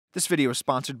This video is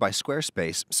sponsored by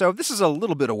Squarespace. So this is a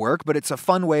little bit of work, but it's a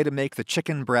fun way to make the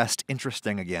chicken breast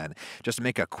interesting again. Just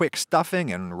make a quick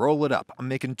stuffing and roll it up. I'm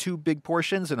making 2 big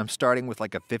portions, and I'm starting with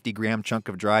like a 50-gram chunk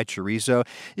of dry chorizo.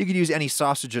 You could use any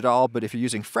sausage at all, but if you're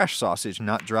using fresh sausage,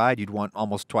 not dried, you'd want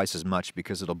almost twice as much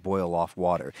because it'll boil off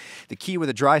water. The key with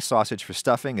a dry sausage for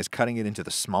stuffing is cutting it into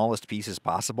the smallest pieces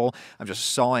possible. I'm just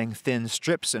sawing thin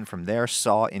strips, and from there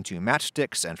saw into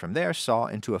matchsticks, and from there saw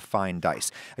into a fine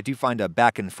dice. I do find a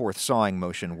back and forth sawing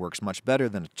motion works much better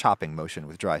than a chopping motion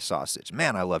with dry sausage.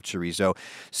 Man, I love chorizo.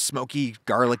 Smoky,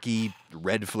 garlicky,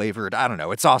 red flavored. I don't know.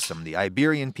 It's awesome. The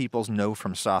Iberian peoples know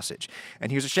from sausage.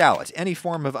 And here's a shallot. Any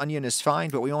form of onion is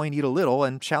fine, but we only need a little,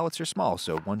 and shallots are small,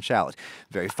 so 1 shallot.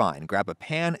 Very fine. Grab a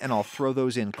pan, and I'll throw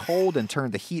those in cold and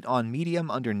turn the heat on medium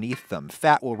underneath them.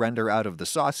 Fat will render out of the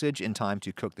sausage in time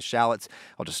to cook the shallots.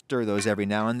 I'll just stir those every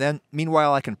now and then.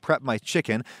 Meanwhile, I can prep my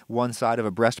chicken, 1 side of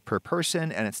a breast per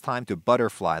person, and it's time to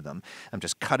butterfly them. I'm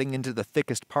just cutting into the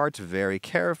thickest parts very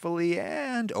carefully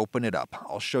and open it up.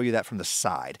 I'll show you that from the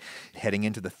side. Heading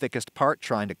into the thickest part,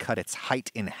 trying to cut its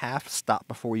height in half, stop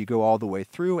before you go all the way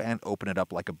through and open it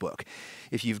up like a book.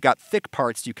 If you've got thick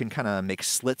parts, you can kind of make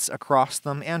slits across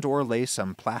them and or lay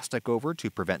some plastic over to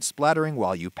prevent splattering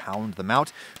while you pound them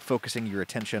out, focusing your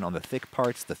attention on the thick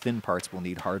parts. The thin parts will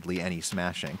need hardly any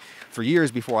smashing. For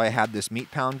years before I had this meat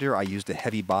pounder, I used a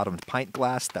heavy-bottomed pint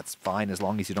glass. That's fine as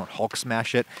long as you don't Hulk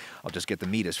smash it. I'll just get the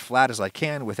meat as flat as I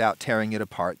can without tearing it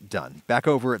apart. Done. Back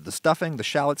over at the stuffing, the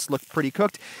shallots look pretty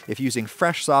cooked. If using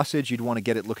fresh sausage, you'd want to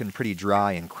get it looking pretty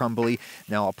dry and crumbly.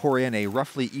 Now I'll pour in a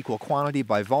roughly equal quantity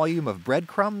by volume of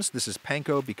breadcrumbs. This is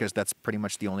panko because that's pretty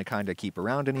much the only kind I keep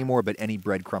around anymore, but any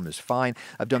breadcrumb is fine.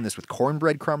 I've done this with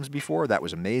cornbread crumbs before. That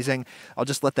was amazing. I'll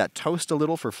just let that toast a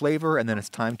little for flavor, and then it's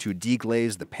time to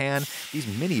deglaze the pan. These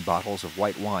mini bottles of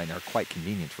white wine are quite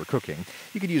convenient for cooking.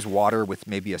 You could use water with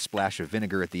maybe a splash of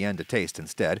vinegar at the end to taste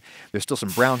instead. There's still some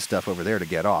brown stuff over there to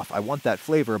get off. I want that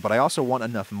flavor, but I also want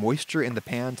enough moisture in the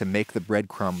pan to make the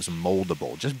breadcrumbs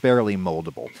moldable, just barely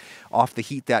moldable. Off the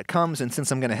heat that comes, and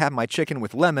since I'm going to have my chicken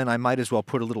with lemon, I might as well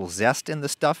put a little zest in the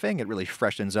stuffing. It really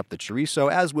freshens up the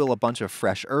chorizo, as will a bunch of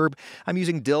fresh herb. I'm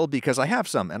using dill because I have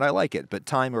some and I like it, but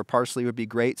thyme or parsley would be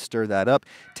great. Stir that up.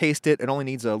 Taste it. It only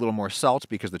needs a little more salt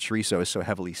because the chorizo is so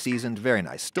heavily seasoned. Very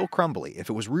nice. Still crumbly. If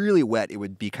it was really wet, it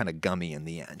would be kind of gummy in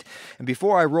the end. And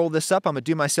before I roll this up, I'm going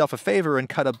to do myself a favor and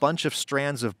cut a bunch of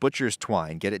strands of butcher's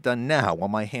twine. Get it done now while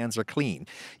my hands are clean.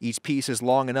 Each piece is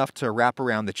long enough to wrap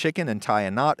around the chicken and tie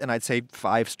a knot, and I'd say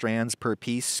 5 strands per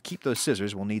piece. Keep those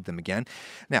scissors, we'll need them again.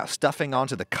 Now, stuffing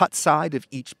onto the cut side of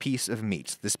each piece of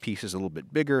meat. This piece is a little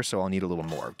bit bigger, so I'll need a little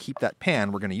more. Keep that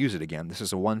pan, we're going to use it again. This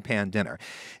is a 1-pan dinner.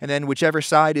 And then whichever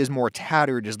side is more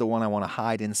tattered is the one I want to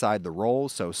hide inside the roll,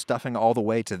 so stuffing all the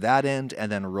way to that end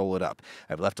and then roll it up.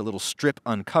 I've left a little strip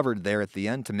uncovered there at the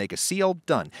end to make a seal.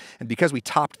 Done. And because we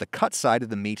topped the cut side of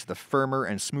the meat, the firmer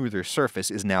and smoother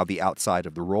surface is now the outside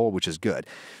of the roll, which is good.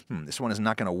 This one is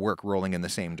not going to work rolling in the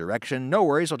same direction. No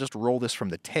worries, I'll just roll this from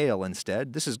the tail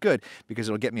instead. This is good because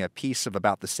it'll get me a piece of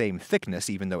about the same thickness,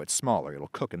 even though it's smaller. It'll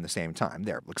cook in the same time.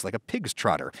 There, looks like a pig's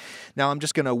trotter. Now I'm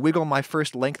just going to wiggle my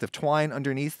first length of twine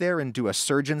underneath there and do a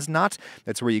surgeon's knot.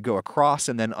 That's where you go across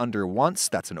and then under once.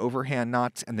 That's an overhand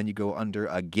knot, and then you go under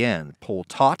again. Pull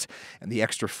taut, and the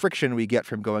extra friction we get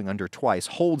from going under twice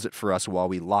holds it for us while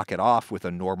we lock it off with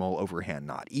a normal overhand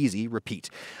knot. Easy, repeat.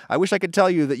 I wish I could tell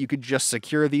you that you could just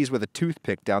secure these with a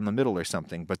toothpick down the middle or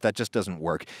something, but that just doesn't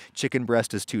work. Chicken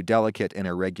breast is too delicate and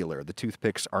irregular. The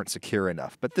toothpicks aren't secure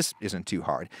enough, but this isn't too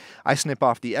hard. I snip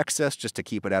off the excess just to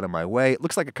keep it out of my way. It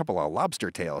looks like a couple of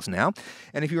lobster tails now.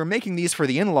 And if you were making these for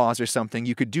the in-laws or something,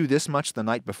 you could do this much the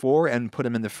night before and put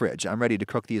them in the fridge. I'm ready to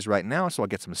cook these right now, so I'll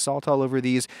get some salt all over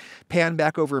these. Pan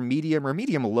back over medium or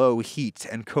medium-low heat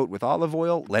and coat with olive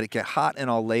oil. Let it get hot, and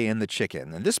I'll lay in the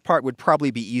chicken. And this part would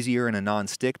probably be easier in a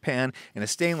non-stick pan. In a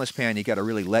stainless pan, you got to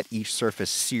really let each surface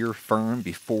sear firm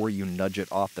before you nudge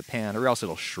it off the pan, or else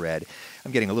it'll shred.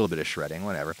 I'm getting a little bit of shredding,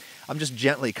 whatever. I'm just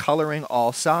gently coloring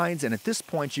all sides, and at this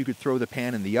point you could throw the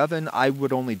pan in the oven. I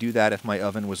would only do that if my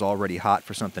oven was already hot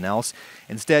for something else.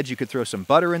 Instead, you could throw some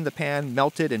butter in the pan,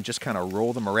 melt it, and just kind of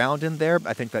roll them around in there.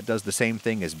 I think that does the same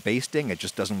thing as basting. It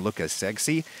just doesn't look as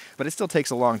sexy, but it still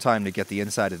takes a long time to get the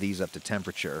inside of these up to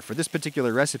temperature. For this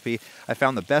particular recipe, I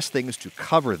found the best thing is to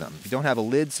cover them. If you don't have a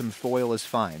lid, some foil is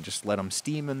fine. Just let them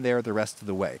steam in there the rest of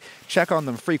the way. Check on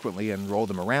them frequently and roll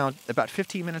them around. About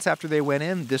 15 minutes after they went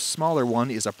in, this smaller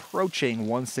one is approaching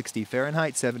 160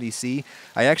 Fahrenheit, 70 C.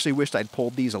 I actually wished I'd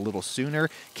pulled these a little sooner.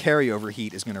 Carryover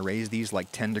heat is going to raise these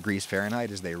like 10 degrees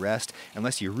Fahrenheit as they rest.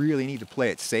 Unless you really need to play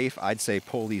it safe, I'd say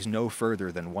pull these no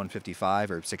further than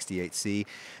 155 or 68 C.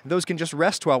 Those can just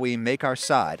rest while we make our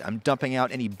side. good. I'm dumping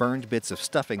out any burned bits of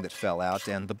stuffing that fell out,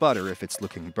 and the butter if it's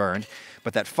looking burned.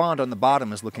 But that fond on the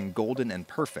bottom is looking golden and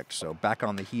perfect, so back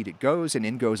on the heat it goes, and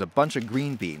in goes a bunch of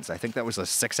green beans. I think that was a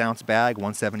 6-ounce bag,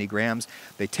 170 grams.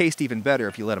 They taste even better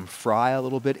if you let them fry a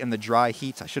little bit in the dry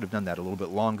heat. I should have done that a little bit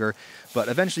longer, but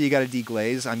eventually you got to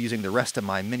deglaze. I'm using the rest of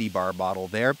my mini bar bottle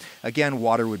there. Again,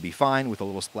 water would be fine with a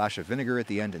little splash of vinegar at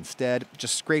the end instead.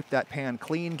 Just scrape that pan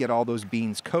clean, get all those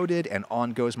beans coated, and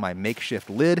on goes my makeshift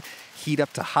lid. Heat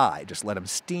up to high. Just let them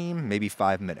steam, maybe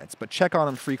 5 minutes. But check on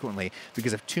them frequently,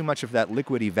 because if too much of that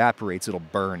liquid evaporates, it'll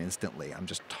burn instantly. I'm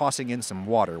just tossing in some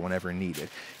water whenever needed.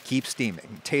 Keep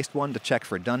steaming. Taste one to check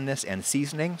for doneness and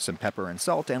seasoning, some pepper and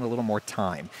salt, and a little more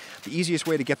thyme. The easiest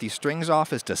way to get these strings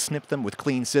off is to snip them with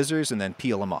clean scissors and then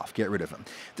peel them off. Get rid of them.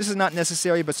 This is not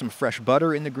necessary, but some fresh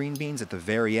butter in the green beans at the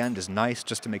very end is nice,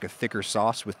 just to make a thicker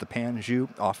sauce with the pan jus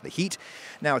off the heat.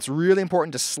 Now, it's really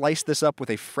important to slice this up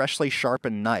with a freshly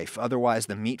sharpened knife, otherwise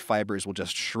the meat fibers will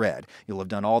just shred. You'll have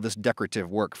done all this decorative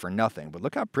work for nothing, but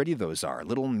look how pretty those are,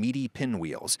 little meaty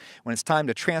pinwheels. When it's time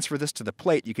to transfer this to the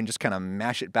plate, you can just kind of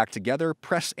mash it back together,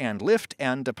 press and lift,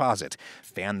 and deposit.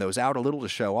 Fan those out a little to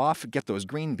show off, get those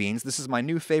green beans. This is my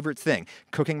new favorite thing,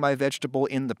 cooking my vegetable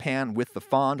in the pan with the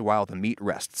fond while the meat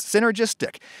rests.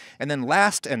 Synergistic. And then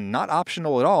last, and not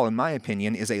optional at all in my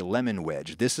opinion, is a lemon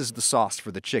wedge. This is the sauce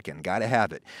for the chicken. Gotta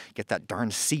have it. Get that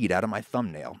darn seed out of my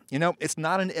thumbnail. You know, it's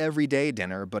not an everyday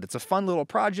dinner, but it's a fun little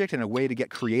project and a way to get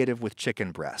creative with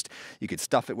chicken breast. You could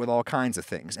stuff it with all kinds of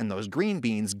things, and those green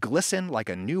beans glisten like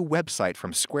a new website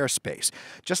from Squarespace.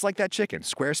 Just like that chicken,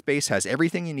 Squarespace has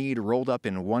everything you need rolled up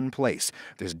in one place.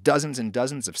 There's dozens and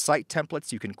dozens of site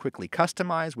templates you can quickly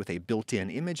customize with a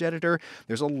built-in image editor.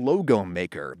 There's a logo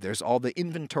maker. There's all the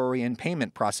inventory and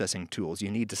payment processing tools you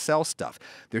need to sell stuff.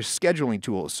 There's scheduling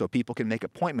tools so people can make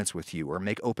appointments with you or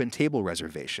make open table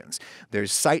reservations.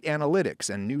 There's site analytics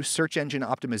and new search engine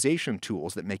optimization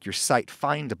tools that make your site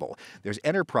findable. There's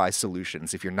enterprise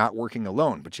solutions if you're not working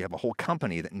alone, but you have a whole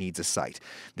company that needs a site.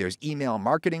 There's email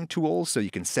marketing tools so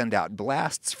you can send out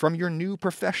blasts from your new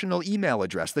professional email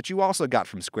address that you also got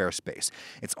from Squarespace.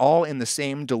 It's all in the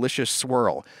same delicious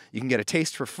swirl. You can get a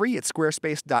taste for free at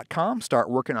squarespace.com, start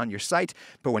working on your site,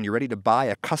 but when you're ready to buy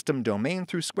a custom domain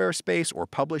through Squarespace or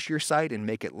publish your site and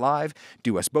make it live,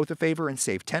 do us both a favor and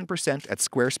save 10% at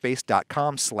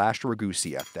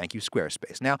squarespace.com/Ragusia. Thank you,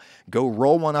 Squarespace. Now, go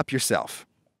roll one up yourself.